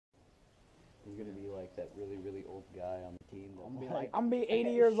like that really, really old guy on the team. I'm gonna be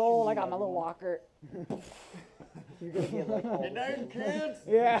 80 years old. I got my little walker. You're gonna get like all the kids.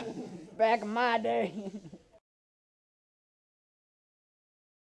 Yeah, back in my day.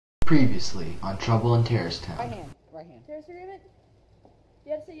 Previously on Trouble in Terrorist Town. Right hand, right hand. Terrorist agreement?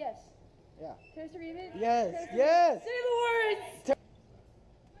 You have to say yes. Yeah. Terrorist agreement? Yes, Terrorist yes. Say the words!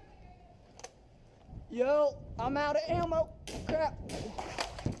 Yo, I'm out of ammo. Crap.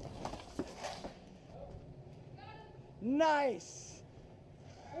 Nice.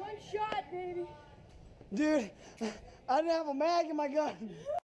 One shot, baby. Dude, I didn't have a mag in my gun.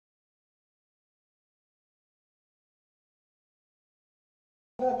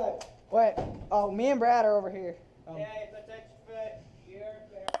 Wait, oh, me and Brad are over here. Okay, protect your foot. You're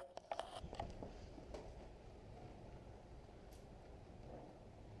fair.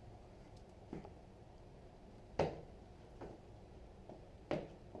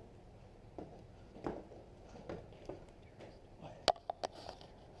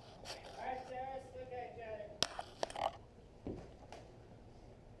 Alright, Sarah, look at each other.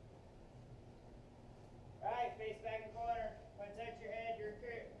 Alright, face back in the corner. Protect your head, you're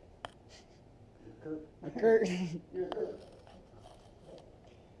Kurt. Kurt. You're Kurt.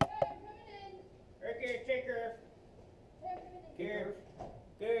 Kurt, take curve. Curve.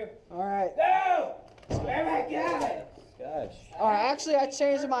 Curve. All right. Go! Oh my God! Gosh. All right. Actually, I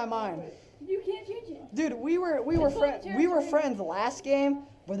changed my mind. You can't change it. Dude, we were friends last game,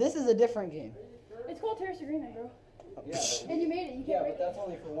 but this is a different game. It's called terrorist agreement, bro. Yeah, And you made it. You yeah, can't but break it. that's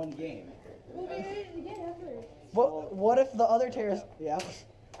only for one game. We'll be it again after. What if the other terrorists? Yeah.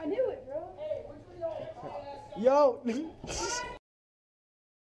 I knew it, bro. Hey, Yo.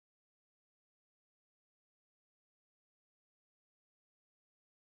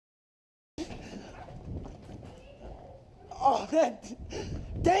 Oh, that.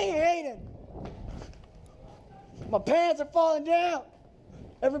 Dang it, Aiden. My pants are falling down.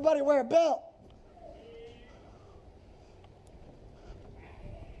 Everybody wear a belt.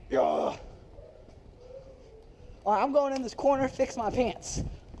 Yeah. All right, I'm going in this corner, fix my pants.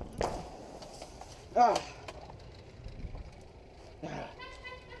 Ah.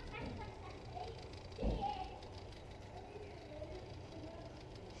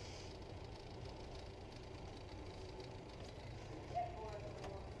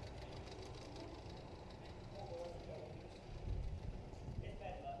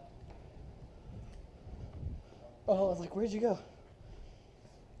 Oh, I was like, where'd you go?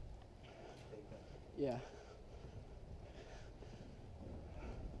 Yeah.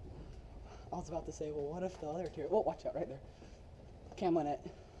 I was about to say, well, what if the other tier? Well, watch out right there. Cam on it.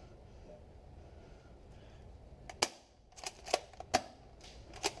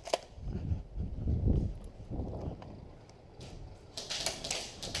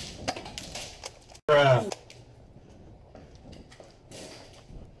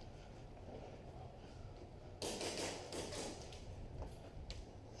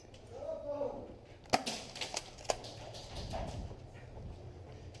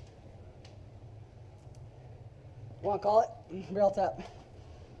 Want to call it? Barrel tap.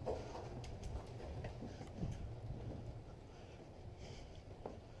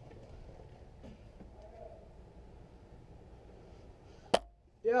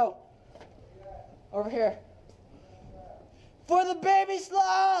 Yo. Over here. For the baby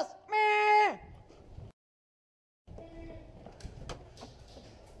sloths! Meh!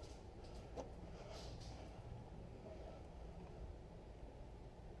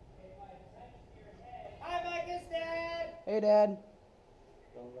 Hi, Micah's dad! Hey, Dad.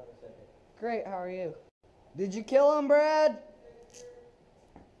 Great, how are you? Did you kill him, Brad?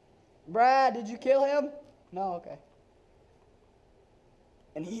 Brad, did you kill him? No, okay.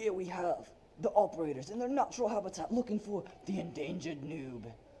 And here we have the operators in their natural habitat looking for the endangered noob.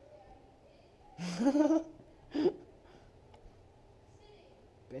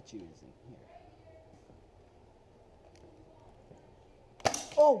 Bet you is in here.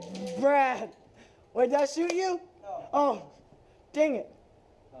 Oh, Brad! Wait, did I shoot you? No. Oh, dang it.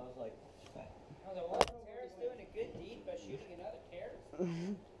 I was like, One terrorist doing a good deed by shooting another terrorist?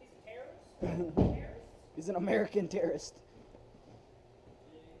 He's a terrorist? Terrorist? He's an American terrorist.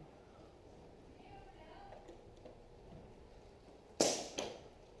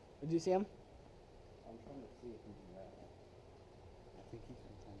 Did you see him? I'm trying to see if he's in that one. I think he's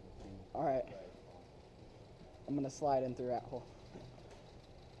from the thing. All right. I'm gonna slide in through that hole.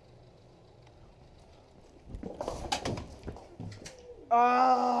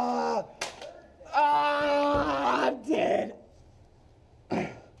 Ah! Ah! I'm dead.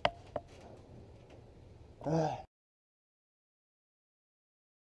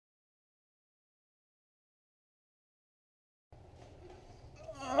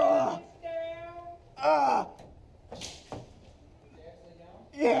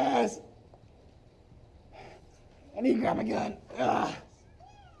 grab my gun.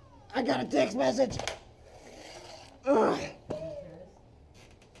 I got a text message.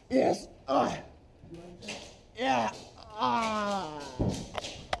 Yes. Yeah.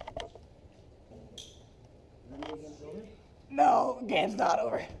 No, game's not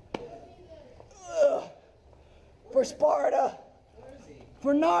over. For Sparta.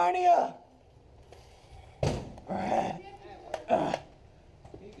 For Narnia. He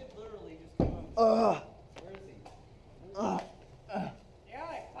could literally just come up. Where is he? Yeah,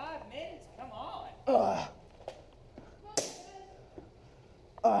 like 5 minutes. Come on.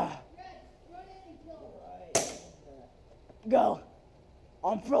 Go.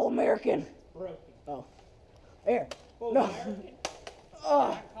 I'm full American. Broken. Oh. Here. Full No. American.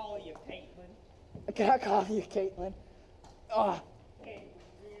 I call you Caitlin. Can I call you Caitlin? Caitlin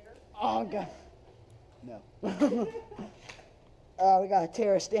Jenner. Oh, God. No. We gotta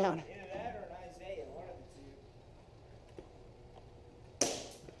tear us down. Either that or an Isaiah, one of the two.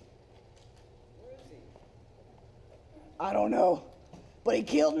 Where is he? I don't know. But he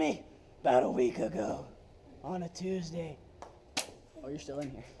killed me about a week ago. On a Tuesday. Oh, you're still in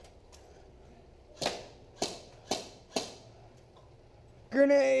here.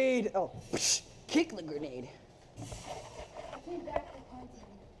 Grenade! Oh, psh, kick the grenade. I came back from hunting.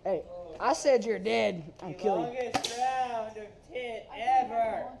 Hey, I said you're dead. I'm The killing you. longest round of tit I came back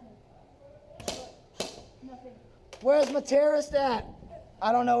ever. from hunting. But nothing. Where's my terrorist at?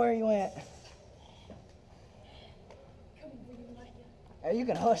 I don't know where he went. Couldn't believe it, Hey, you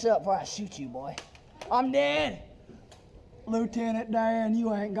can hush up before I shoot you, boy. I'm dead. Lieutenant Dan,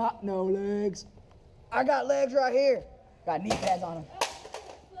 you ain't got no legs. I got legs right here. Got knee pads on them.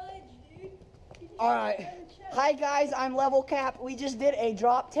 Fudge, dude. All right. Hi, guys. I'm Level Cap. We just did a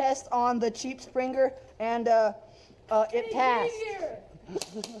drop test on the cheap Springer, and it passed.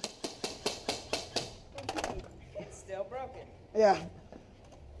 It's still broken. Yeah, Are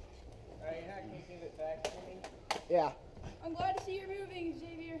you not going to give it back to me? yeah. I'm glad to see you're moving,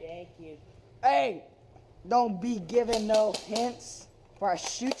 Xavier. Thank you. Hey, don't be giving no hints, or I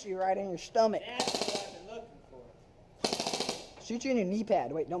shoot you right in your stomach. That's what I've been looking for. Shoot you in your knee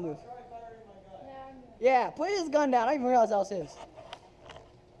pad. Wait, don't move. Yeah, I'm good. Yeah, put his gun down. I didn't even realize that was his.